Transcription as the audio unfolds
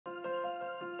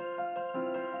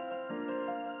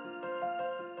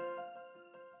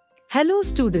Hello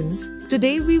students,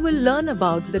 today we will learn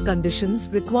about the conditions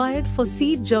required for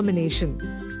seed germination.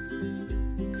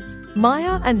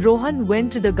 Maya and Rohan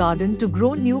went to the garden to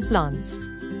grow new plants.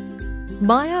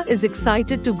 Maya is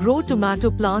excited to grow tomato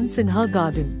plants in her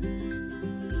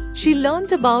garden. She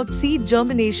learnt about seed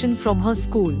germination from her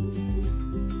school.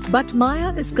 But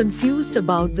Maya is confused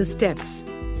about the steps.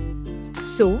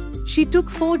 So, she took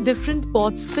 4 different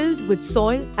pots filled with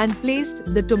soil and placed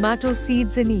the tomato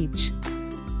seeds in each.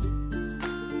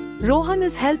 Rohan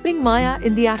is helping Maya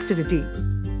in the activity.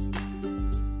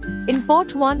 In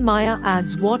pot 1, Maya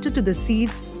adds water to the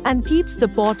seeds and keeps the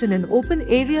pot in an open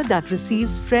area that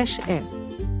receives fresh air.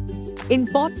 In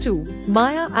pot 2,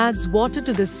 Maya adds water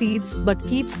to the seeds but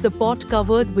keeps the pot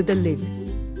covered with a lid.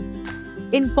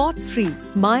 In pot 3,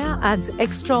 Maya adds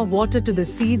extra water to the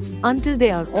seeds until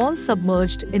they are all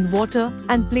submerged in water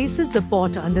and places the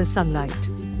pot under sunlight.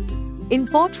 In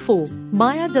pot 4,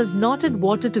 Maya does not add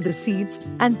water to the seeds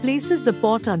and places the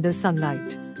pot under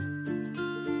sunlight.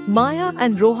 Maya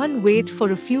and Rohan wait for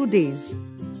a few days.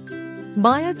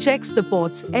 Maya checks the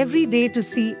pots every day to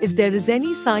see if there is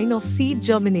any sign of seed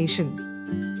germination.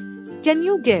 Can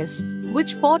you guess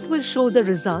which pot will show the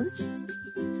results?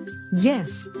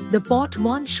 Yes, the pot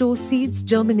 1 shows seeds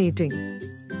germinating.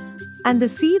 And the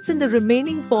seeds in the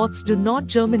remaining pots do not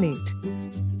germinate.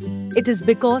 It is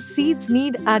because seeds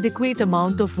need adequate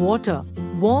amount of water,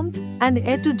 warmth, and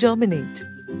air to germinate.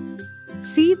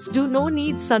 Seeds do not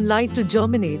need sunlight to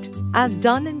germinate, as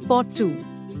done in pot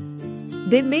 2.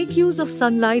 They make use of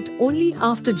sunlight only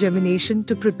after germination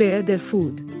to prepare their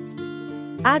food.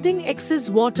 Adding excess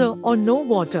water or no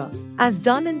water, as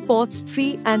done in pots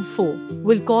 3 and 4,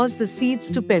 will cause the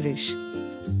seeds to perish.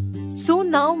 So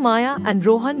now Maya and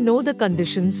Rohan know the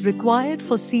conditions required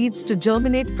for seeds to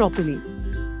germinate properly.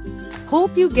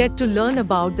 Hope you get to learn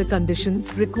about the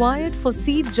conditions required for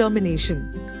seed germination.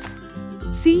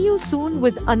 See you soon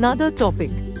with another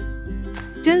topic.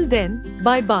 Till then,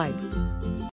 bye-bye.